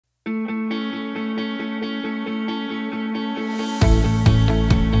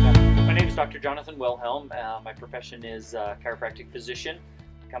Dr. Jonathan Wilhelm. My profession is chiropractic physician.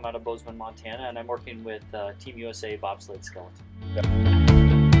 I come out of Bozeman, Montana, and I'm working with Team USA Bobsled and Skeleton.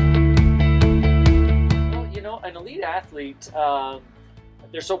 Well, you know, an elite athlete,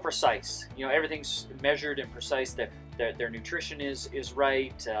 they're so precise. You know, everything's measured and precise. Their nutrition is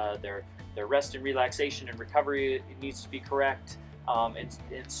right. Their rest and relaxation and recovery needs to be correct. And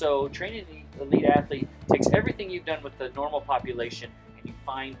so training the elite athlete takes everything you've done with the normal population and you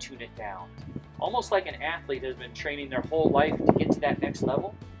fine-tune it down. Almost like an athlete has been training their whole life to get to that next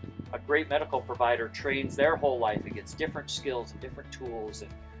level. A great medical provider trains their whole life against different skills and different tools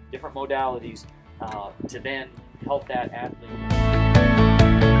and different modalities to then help that athlete.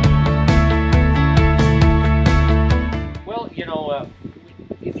 Well, you know,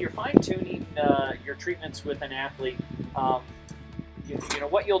 if you're fine-tuning your treatments with an athlete, you know,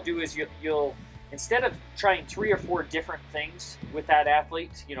 what you'll do is you'll instead of trying 3 or 4 different things with that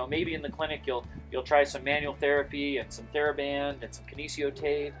athlete, you know, maybe in the clinic you'll try some manual therapy and some TheraBand and some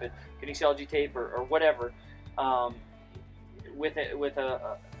kinesiology tape or whatever. With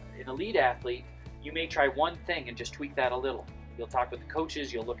an elite athlete, you may try one thing and just tweak that a little. You'll talk with the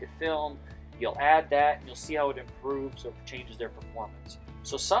coaches, you'll look at film, you'll add that, and you'll see how it improves or changes their performance.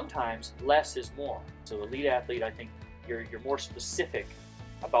 So sometimes less is more. So elite athlete, I think you're more specific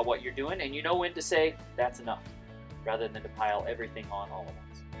about what you're doing, and you know when to say that's enough, rather than to pile everything on all at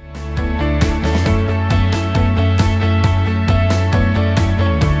once.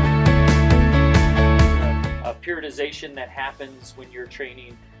 A periodization that happens when you're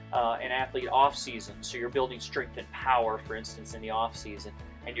training an athlete off season. So you're building strength and power, for instance, in the off season,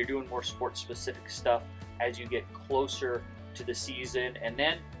 and you're doing more sports specific stuff as you get closer to the season, and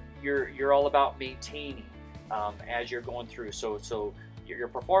then you're all about maintaining as you're going through. So your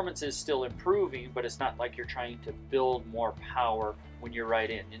performance is still improving, but it's not like you're trying to build more power when you're right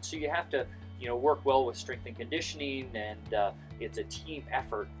in. And so you have to, you know, work well with strength and conditioning, and it's a team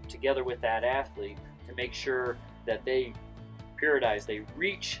effort together with that athlete to make sure that they periodize, they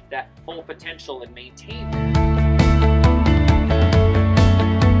reach that full potential and maintain that.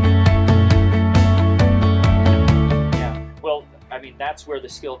 Yeah, well, I mean, that's where the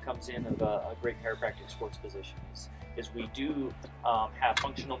skill comes in of a great chiropractic sports physician is we do have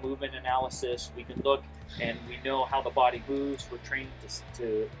functional movement analysis. We can look and we know how the body moves. We're trained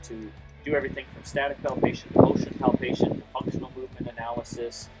to do everything from static palpation, motion palpation, to functional movement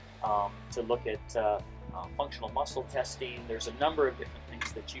analysis, to look at functional muscle testing. There's a number of different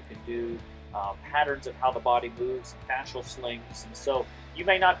things that you can do, patterns of how the body moves, fascial slings. And so you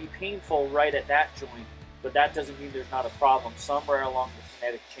may not be painful right at that joint, but that doesn't mean there's not a problem somewhere along the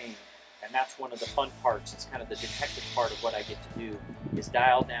kinetic chain. And that's one of the fun parts. It's kind of the detective part of what I get to do, is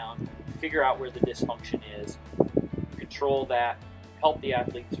dial down, figure out where the dysfunction is, control that, help the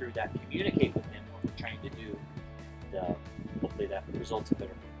athlete through that, communicate with him what we're trying to do, and hopefully that results in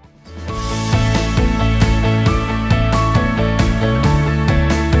better performance.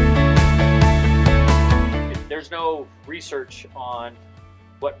 There's no research on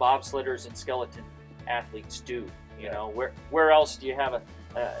what bobsledders and skeleton athletes do. You know, where else do you have a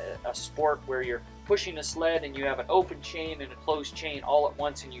sport where you're pushing a sled and you have an open chain and a closed chain all at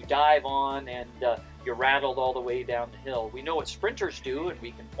once, and you dive on and you're rattled all the way down the hill? We know what sprinters do, and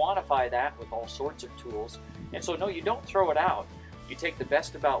we can quantify that with all sorts of tools. And so no, you don't throw it out. You take the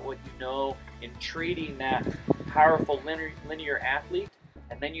best about what you know in treating that powerful linear athlete,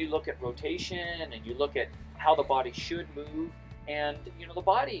 and then you look at rotation and you look at how the body should move. And you know, the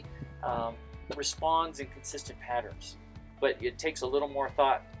body responds in consistent patterns, but it takes a little more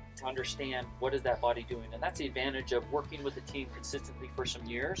thought to understand what is that body doing. And that's the advantage of working with a team consistently for some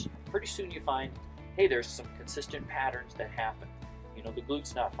years. Pretty soon you find, hey, there's some consistent patterns that happen. You know, the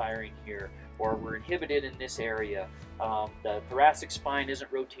glute's not firing here, or we're inhibited in this area. The thoracic spine isn't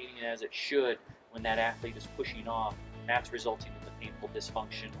rotating as it should when that athlete is pushing off. And that's resulting in the painful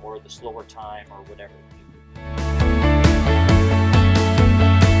dysfunction or the slower time or whatever it may be.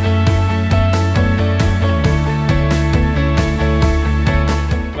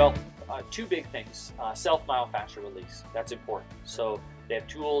 Well, 2 big things. Self-myofascial release, that's important. So they have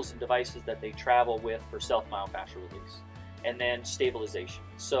tools and devices that they travel with for self-myofascial release. And then stabilization.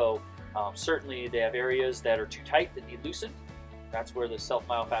 So certainly they have areas that are too tight that need loosened. That's where the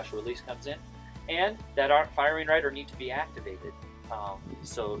self-myofascial release comes in. And that aren't firing right or need to be activated.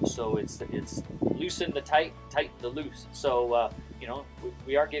 So it's loosen the tight, tighten the loose. So you know,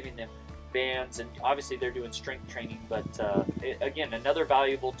 we are giving them bands, and obviously they're doing strength training, but again, another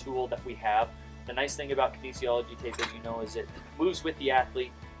valuable tool that we have. The nice thing about kinesiology tape, as you know, is it moves with the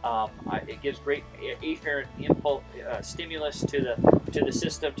athlete, It gives great afferent impulse stimulus to the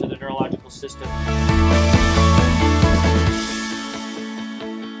system, to the neurological system.